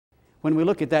When we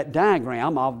look at that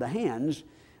diagram of the hands,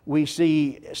 we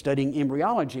see, studying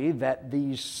embryology, that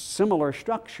these similar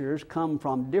structures come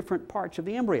from different parts of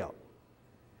the embryo.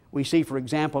 We see, for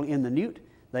example, in the newt,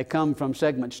 they come from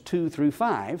segments 2 through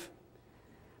 5.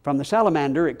 From the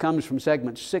salamander, it comes from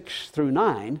segments 6 through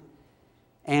 9.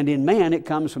 And in man, it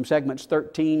comes from segments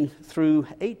 13 through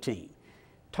 18.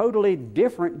 Totally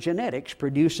different genetics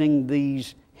producing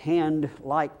these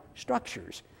hand-like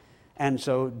structures. And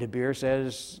so De Beer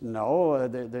says, no,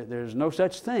 there's no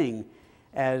such thing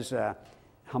as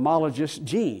homologous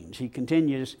genes. He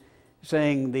continues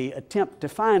saying the attempt to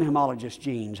find homologous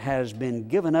genes has been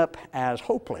given up as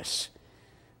hopeless.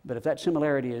 But if that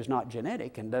similarity is not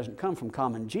genetic and doesn't come from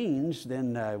common genes,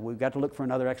 then we've got to look for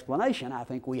another explanation. I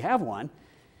think we have one.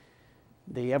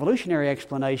 The evolutionary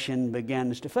explanation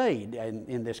begins to fade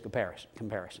in this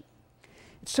comparison.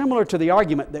 It's similar to the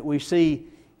argument that we see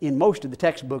in most of the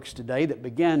textbooks today that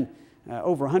began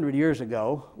over 100 years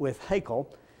ago with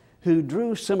Haeckel, who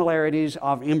drew similarities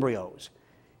of embryos.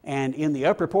 And in the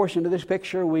upper portion of this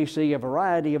picture, we see a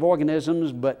variety of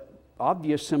organisms, but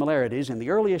obvious similarities in the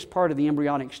earliest part of the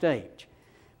embryonic stage.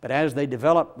 But as they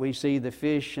develop, we see the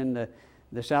fish and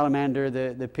the salamander,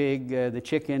 the pig, the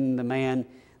chicken, the man,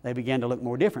 they began to look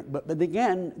more different. But they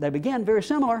began very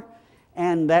similar,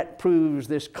 and that proves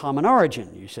this common origin,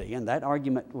 you see. And that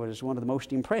argument was one of the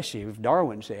most impressive,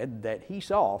 Darwin said, that he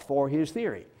saw for his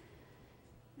theory.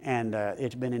 And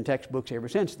it's been in textbooks ever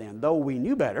since then. Though we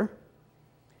knew better,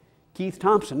 Keith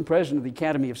Thompson, president of the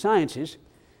Academy of Sciences,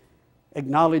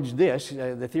 acknowledged this.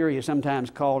 The theory is sometimes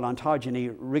called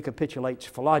ontogeny recapitulates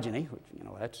phylogeny, which,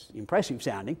 that's impressive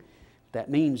sounding. What that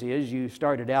means is you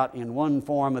started out in one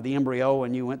form of the embryo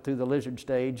and you went through the lizard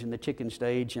stage and the chicken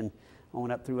stage and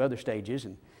on up through other stages.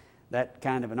 And that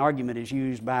kind of an argument is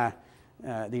used by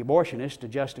the abortionist to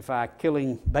justify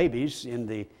killing babies in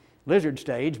the lizard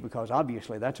stage, because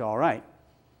obviously that's all right.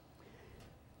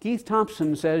 Keith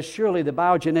Thompson says, surely the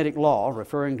biogenetic law,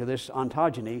 referring to this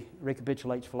ontogeny,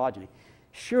 recapitulates phylogeny,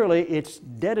 surely it's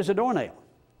dead as a doornail.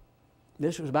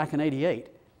 This was back in '88.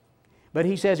 But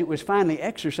he says it was finally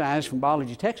exercised from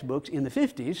biology textbooks in the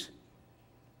 '50s.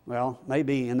 Well,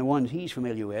 maybe in the ones he's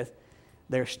familiar with.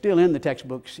 They're still in the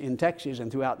textbooks in Texas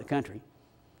and throughout the country.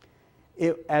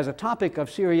 As a topic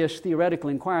of serious theoretical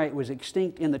inquiry, it was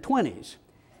extinct in the '20s.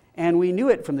 And we knew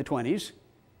it from the '20s.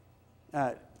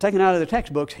 Taken out of the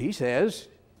textbooks, he says,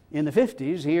 in the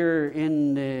 '50s, here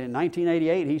in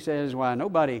 1988, he says, why,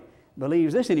 nobody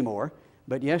believes this anymore,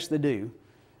 but yes, they do.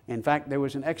 In fact, there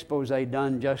was an expose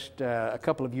done just a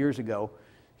couple of years ago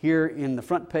here in the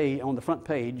front page, on the front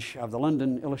page of the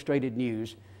London Illustrated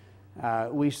News.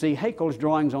 We see Haeckel's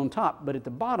drawings on top, but at the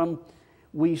bottom,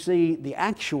 we see the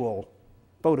actual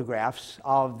photographs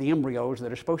of the embryos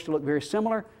that are supposed to look very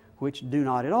similar, which do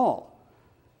not at all.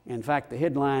 In fact, the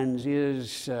headlines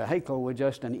is Haeckel was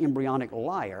just an embryonic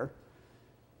liar,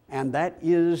 and that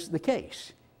is the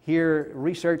case. Here,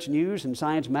 Research News and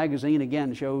Science Magazine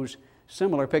again shows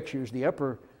similar pictures. The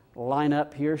upper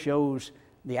lineup here shows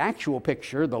the actual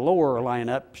picture. The lower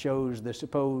lineup shows the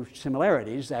supposed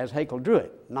similarities as Haeckel drew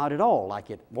it. Not at all like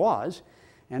it was.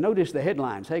 And notice the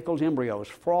headlines, Haeckel's embryos,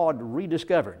 fraud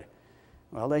rediscovered.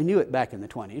 Well, they knew it back in the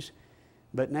 '20s.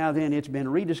 But now then it's been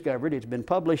rediscovered. It's been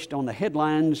published on the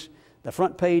headlines, the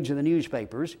front page of the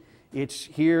newspapers. It's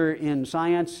here in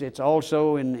Science. It's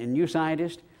also in New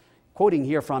Scientist. Quoting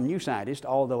here from New Scientist,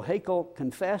 although Haeckel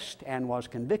confessed and was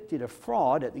convicted of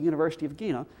fraud at the University of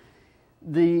Jena,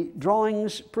 the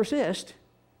drawings persist.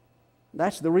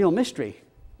 That's the real mystery,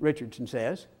 Richardson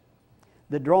says.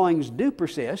 The drawings do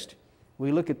persist.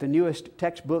 We look at the newest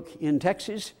textbook in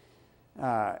Texas.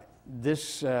 Our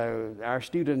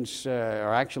students,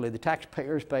 or actually the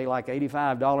taxpayers, pay like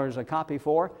 $85 a copy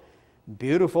for.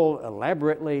 Beautiful,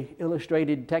 elaborately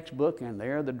illustrated textbook, and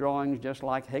there are the drawings just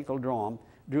like Haeckel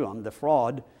drew them, the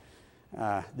fraud,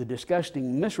 the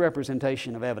disgusting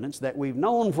misrepresentation of evidence that we've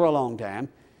known for a long time,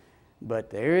 but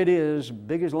there it is,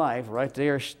 big as life, right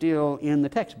there still in the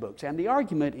textbooks. And the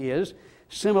argument is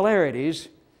similarities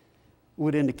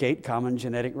would indicate common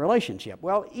genetic relationship.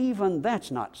 Well, even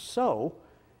that's not so.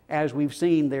 As we've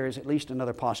seen, there is at least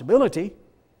another possibility.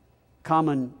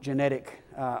 Common genetic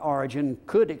origin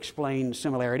could explain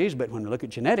similarities, but when we look at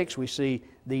genetics, we see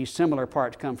these similar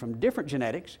parts come from different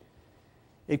genetics.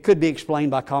 It could be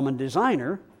explained by common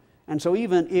designer, and so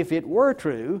even if it were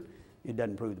true, it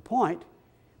doesn't prove the point,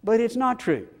 but it's not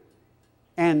true.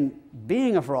 And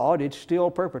being a fraud, it's still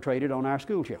perpetrated on our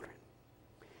school children.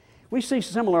 We see a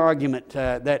similar argument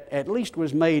that at least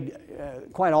was made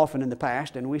quite often in the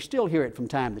past, and we still hear it from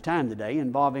time to time today,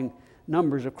 involving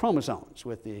numbers of chromosomes,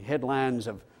 with the headlines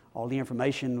of all the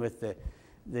information with the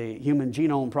the Human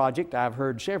Genome Project, I've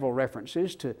heard several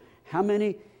references to how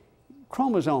many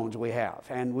chromosomes we have.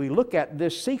 And we look at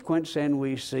this sequence and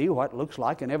we see what looks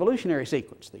like an evolutionary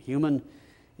sequence. The human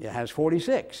has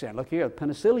 46. And look here, the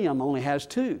penicillium only has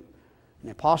 2. And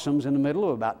the possum's in the middle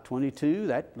of about 22.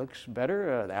 That looks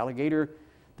better. The alligator,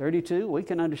 32. We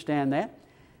can understand that.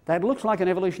 That looks like an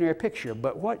evolutionary picture.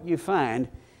 But what you find,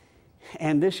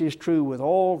 and this is true with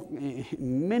all,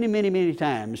 many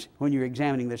times when you're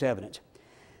examining this evidence,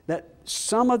 that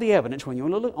some of the evidence, when you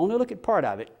only look at part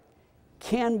of it,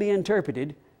 can be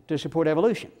interpreted to support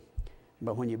evolution.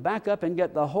 But when you back up and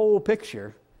get the whole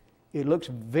picture, it looks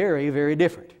very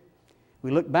different. We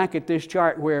look back at this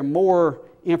chart where more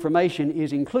information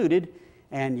is included,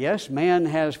 and yes, man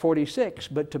has 46,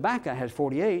 but tobacco has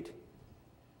 48.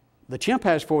 The chimp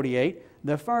has 48.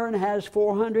 The fern has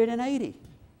 480.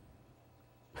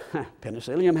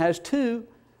 Penicillium has 2.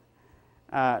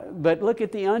 But look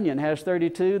at the onion, has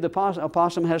 32. The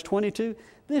opossum has 22.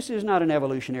 This is not an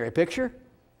evolutionary picture.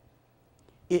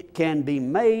 It can be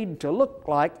made to look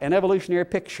like an evolutionary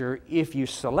picture if you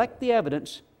select the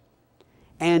evidence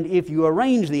and if you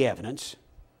arrange the evidence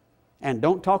and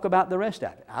don't talk about the rest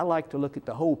of it. I like to look at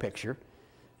the whole picture.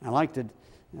 I like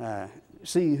to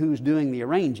see who's doing the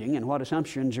arranging and what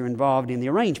assumptions are involved in the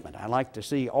arrangement. I like to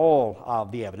see all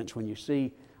of the evidence. When you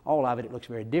see all of it, it looks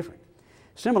very different.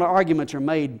 Similar arguments are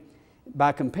made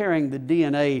by comparing the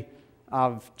DNA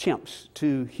of chimps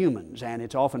to humans, and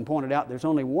it's often pointed out there's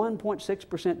only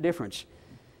 1.6% difference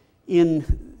in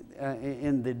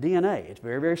the DNA. It's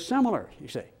very similar, you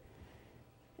see.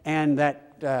 And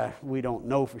that we don't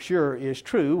know for sure is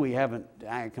true. We haven't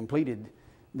completed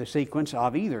the sequence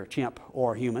of either chimp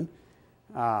or human.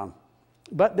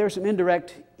 But there's some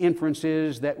indirect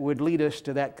inferences that would lead us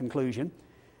to that conclusion.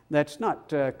 That's not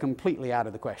completely out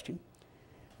of the question.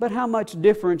 But how much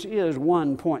difference is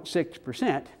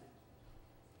 1.6%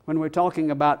 when we're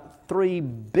talking about 3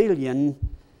 billion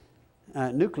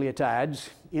nucleotides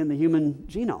in the human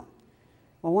genome?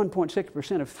 Well,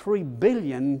 1.6% of 3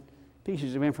 billion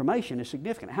pieces of information is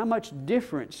significant. How much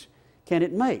difference can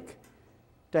it make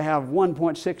to have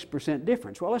 1.6%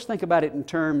 difference? Well, let's think about it in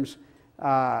terms,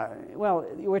 well,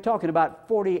 we're talking about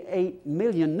 48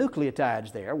 million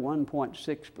nucleotides there,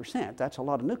 1.6%. That's a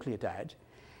lot of nucleotides.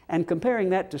 And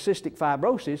comparing that to cystic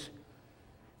fibrosis,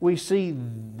 we see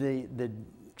the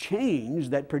change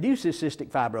that produces cystic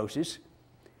fibrosis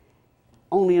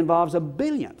only involves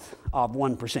 1/1000th of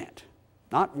 1%.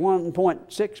 Not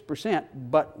 1.6%,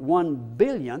 but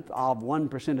 1/100000th of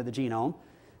 1% of the genome,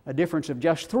 a difference of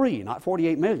just 3, not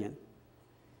 48 million.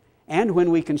 And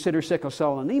when we consider sickle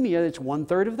cell anemia, it's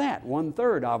 1/3 of that.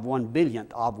 1/3 of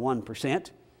 1/100000th of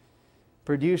 1%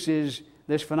 produces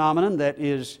this phenomenon that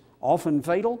is often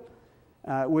fatal.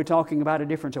 We're talking about a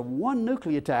difference of 1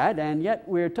 nucleotide, and yet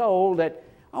we're told that,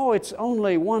 oh, it's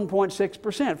only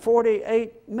 1.6%,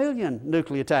 48 million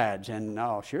nucleotides. And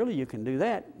oh, surely you can do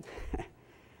that.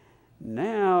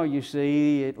 Now you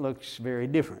see it looks very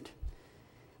different.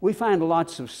 We find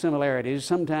lots of similarities.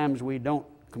 Sometimes we don't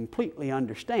completely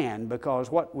understand,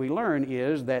 because what we learn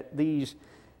is that these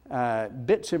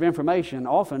bits of information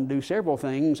often do several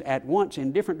things at once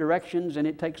in different directions, and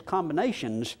it takes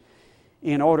combinations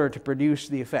in order to produce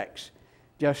the effects.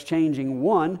 Just changing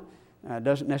one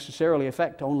doesn't necessarily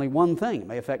affect only one thing. It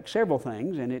may affect several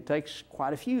things, and it takes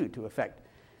quite a few to affect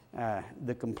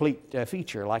the complete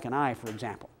feature, like an eye, for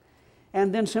example.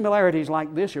 And then similarities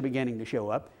like this are beginning to show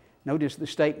up. Notice the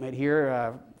statement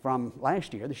here from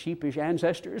last year, the sheepish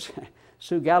ancestors.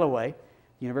 Sue Galloway,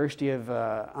 University of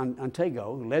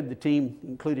Ontario, who led the team,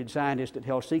 included scientists at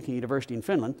Helsinki University in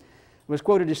Finland, was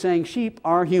quoted as saying, "Sheep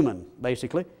are human,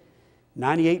 basically.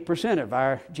 98% of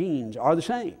our genes are the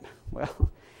same." Well,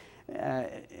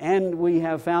 and we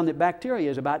have found that bacteria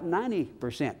is about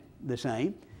 90% the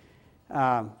same.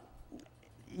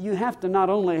 You have to not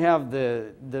only have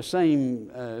the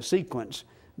same sequence,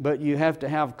 but you have to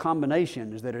have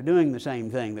combinations that are doing the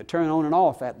same thing, that turn on and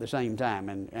off at the same time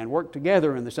and work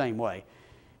together in the same way.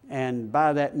 And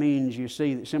by that means you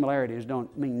see that similarities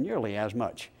don't mean nearly as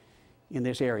much in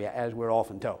this area as we're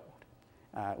often told.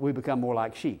 We become more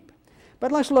like sheep.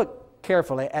 But let's look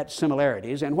carefully at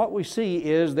similarities, and what we see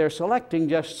is they're selecting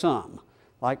just some,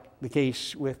 like the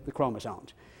case with the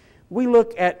chromosomes. We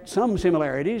look at some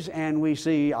similarities and we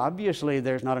see obviously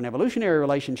there's not an evolutionary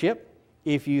relationship.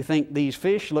 If you think these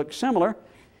fish look similar,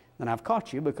 then I've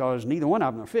caught you, because neither one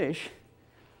of them are fish.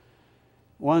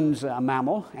 One's a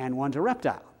mammal and one's a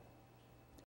reptile.